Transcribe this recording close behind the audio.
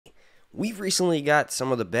We've recently got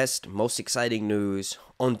some of the best, most exciting news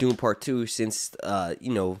on DUNE Part Two since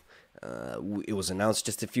it was announced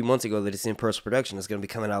just a few months ago that it's in post production. It's going to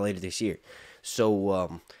be coming out later this year.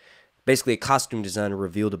 So basically, a costume designer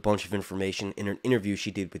revealed a bunch of information in an interview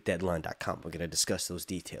she did with Deadline.com. We're going to discuss those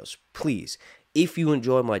details. Please, if you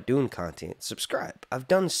enjoy my Dune content, subscribe. I've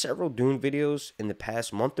done several Dune videos in the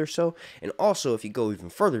past month or so, and also if you go even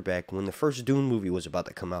further back, when the first Dune movie was about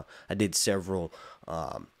to come out, I did several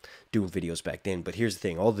Dune videos back then. But here's the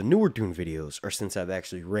thing, all the newer Dune videos are since I've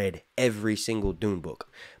actually read every single Dune book.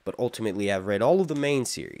 But ultimately, I've read all of the main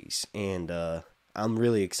series, and I'm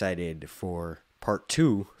really excited for Part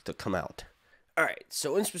 2 to come out. Alright,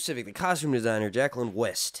 so in specific, the costume designer, Jacqueline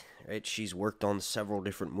West, right? She's worked on several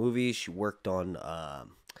different movies. She worked on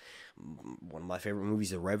one of my favorite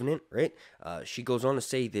movies, The Revenant, right? She goes on to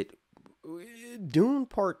say that Dune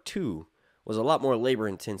Part 2 was a lot more labor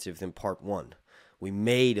intensive than Part 1. We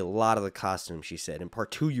made a lot of the costumes, she said. In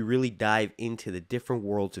Part 2, you really dive into the different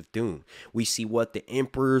worlds of Dune. We see what the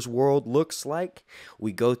Emperor's world looks like.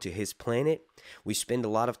 We go to his planet. We spend a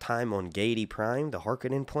lot of time on Gaiety Prime, the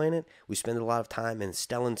Harkonnen planet. We spend a lot of time in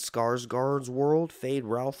Stellan Skarsgård's world. Fade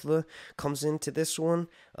Ralpha comes into this one.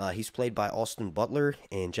 He's played by Austin Butler,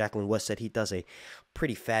 and Jacqueline West said he does a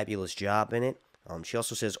pretty fabulous job in it. She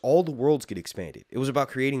also says all the worlds get expanded. It was about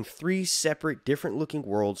creating 3 separate, different-looking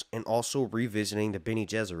worlds and also revisiting the Bene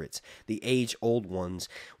Gesserits, the age-old ones,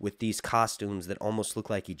 with these costumes that almost look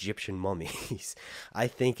like Egyptian mummies. I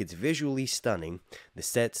think it's visually stunning, the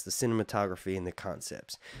sets, the cinematography, and the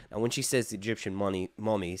concepts. Now, when she says Egyptian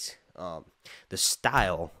mummies, the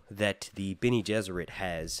style that the Bene Gesserit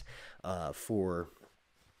has for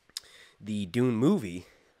the Dune movie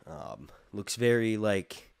looks very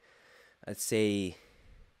like, I'd say,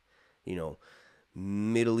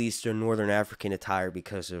 Middle Eastern, Northern African attire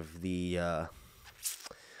because of the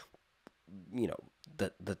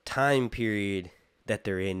time period that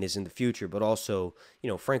they're in is in the future, but also,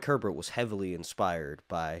 Frank Herbert was heavily inspired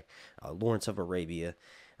by Lawrence of Arabia.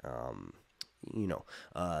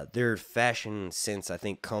 Their fashion sense, I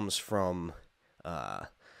think, comes from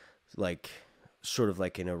sort of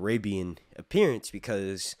like an Arabian appearance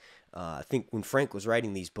because I think when Frank was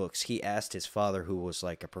writing these books, he asked his father, who was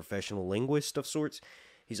like a professional linguist of sorts,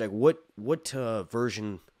 he's like, what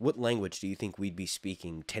language do you think we'd be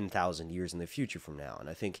speaking 10,000 years in the future from now? And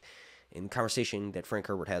I think in the conversation that Frank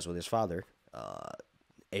Herbert has with his father,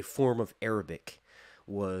 a form of Arabic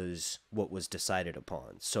was what was decided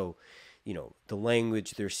upon. So, the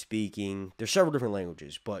language they're speaking, there's several different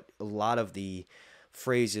languages, but a lot of the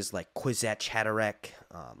phrases like Kwisatz Haderach,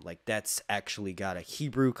 that's actually got a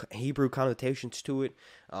Hebrew connotations to it.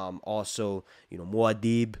 Also,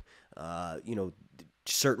 Muad'Dib,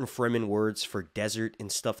 certain Fremen words for desert and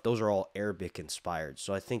stuff, those are all Arabic inspired.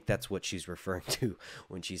 So I think that's what she's referring to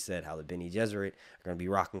when she said how the Bene Gesserit are going to be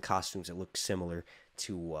rocking costumes that look similar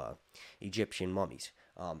to Egyptian mummies.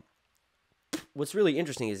 What's really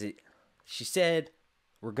interesting is she said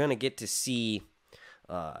we're going to get to see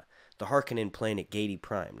the Harkonnen planet Gaiety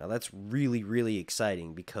Prime. Now that's really, really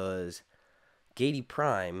exciting because Gaiety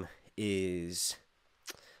Prime is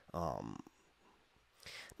not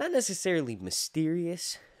necessarily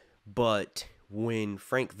mysterious, but when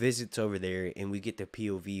Frank visits over there and we get the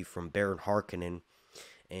POV from Baron Harkonnen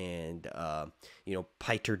and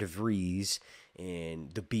Piter de Vries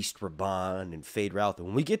and the Beast Raban and Fade Ralph,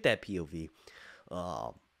 when we get that POV,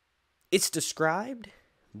 it's described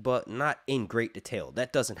but not in great detail.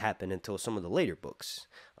 That doesn't happen until some of the later books.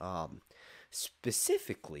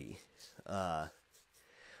 Specifically, what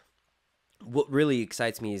really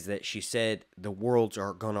excites me is that she said the worlds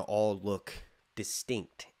are going to all look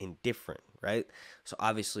distinct and different, right? So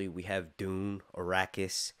obviously we have Dune,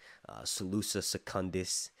 Arrakis, Seleucia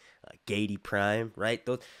Secundus, Gaiety Prime, right?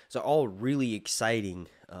 Those are all really exciting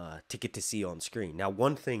to get to see on screen. Now,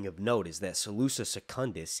 one thing of note is that Seleucia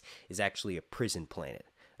Secundus is actually a prison planet.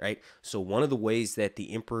 Right, so one of the ways that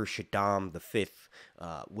the Emperor Shaddam V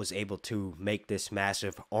was able to make this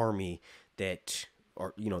massive army that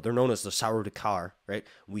are, they're known as the Sardaukar, right?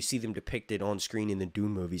 We see them depicted on screen in the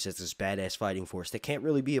Dune movies as this badass fighting force that can't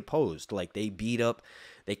really be opposed. Like, they beat up,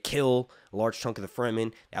 they kill a large chunk of the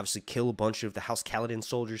Fremen, they obviously kill a bunch of the House Kaladin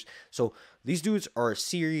soldiers. So these dudes are a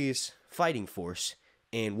serious fighting force,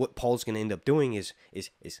 and what Paul's going to end up doing is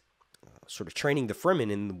sort of training the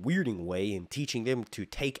Fremen in the weirding way and teaching them to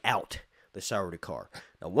take out the Sardaukar.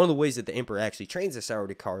 Now, one of the ways that the Emperor actually trains the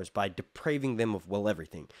Sardaukar is by depraving them of,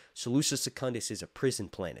 everything. Seleucia Secundus is a prison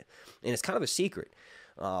planet, and it's kind of a secret.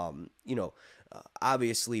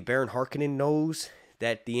 Obviously, Baron Harkonnen knows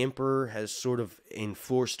that the Emperor has sort of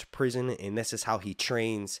enforced prison, and this is how he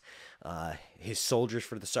trains his soldiers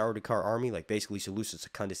for the Sardaukar army. Like, basically, Seleucus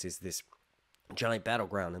Secundus is this giant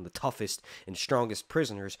battleground, and the toughest and strongest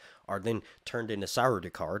prisoners are then turned into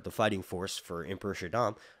Sardaukar, the fighting force for Emperor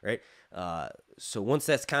Shaddam, right? So once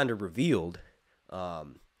that's kind of revealed,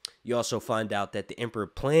 you also find out that the Emperor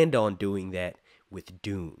planned on doing that with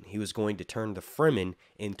DUNE. He was going to turn the Fremen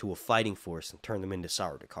into a fighting force and turn them into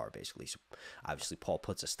Sardaukar, basically. So obviously Paul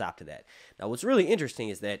puts a stop to that. Now, what's really interesting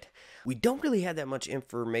is that we don't really have that much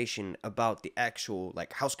information about the actual,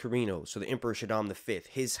 like, House Carino, so the Emperor Shaddam V,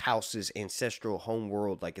 his house's ancestral home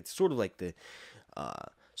world. Like, it's sort of like the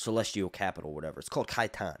celestial capital, whatever. It's called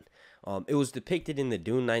Khaitan. It was depicted in the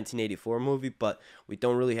Dune 1984 movie, but we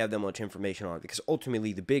don't really have that much information on it, because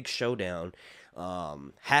ultimately the big showdown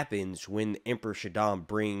happens when Emperor Shaddam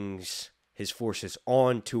brings his forces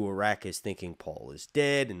on to Arrakis, thinking Paul is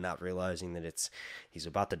dead and not realizing that he's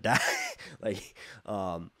about to die. Like,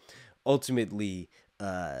 ultimately,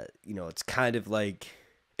 it's kind of like,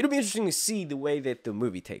 it'll be interesting to see the way that the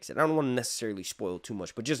movie takes it. I don't want to necessarily spoil too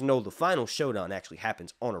much, but just know the final showdown actually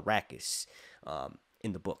happens on Arrakis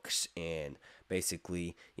in the books. And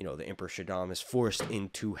basically, the Emperor Shaddam is forced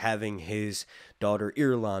into having his daughter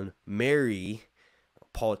Irulan marry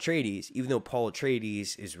Paul Atreides, even though Paul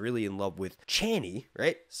Atreides is really in love with Chani,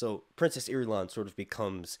 right? So Princess Irulan sort of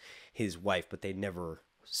becomes his wife, but they never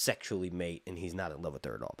sexually mate, and he's not in love with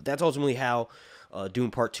her at all. But that's ultimately how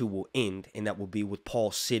Dune Part 2 will end, and that will be with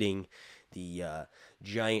Paul sitting the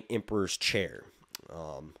giant Emperor's chair.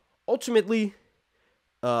 Ultimately,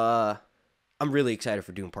 I'm really excited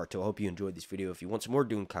for Dune Part 2. I hope you enjoyed this video. If you want some more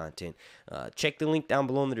Dune content, check the link down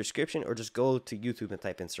below in the description, or just go to YouTube and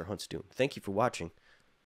type in Sir Hunt's Dune. Thank you for watching.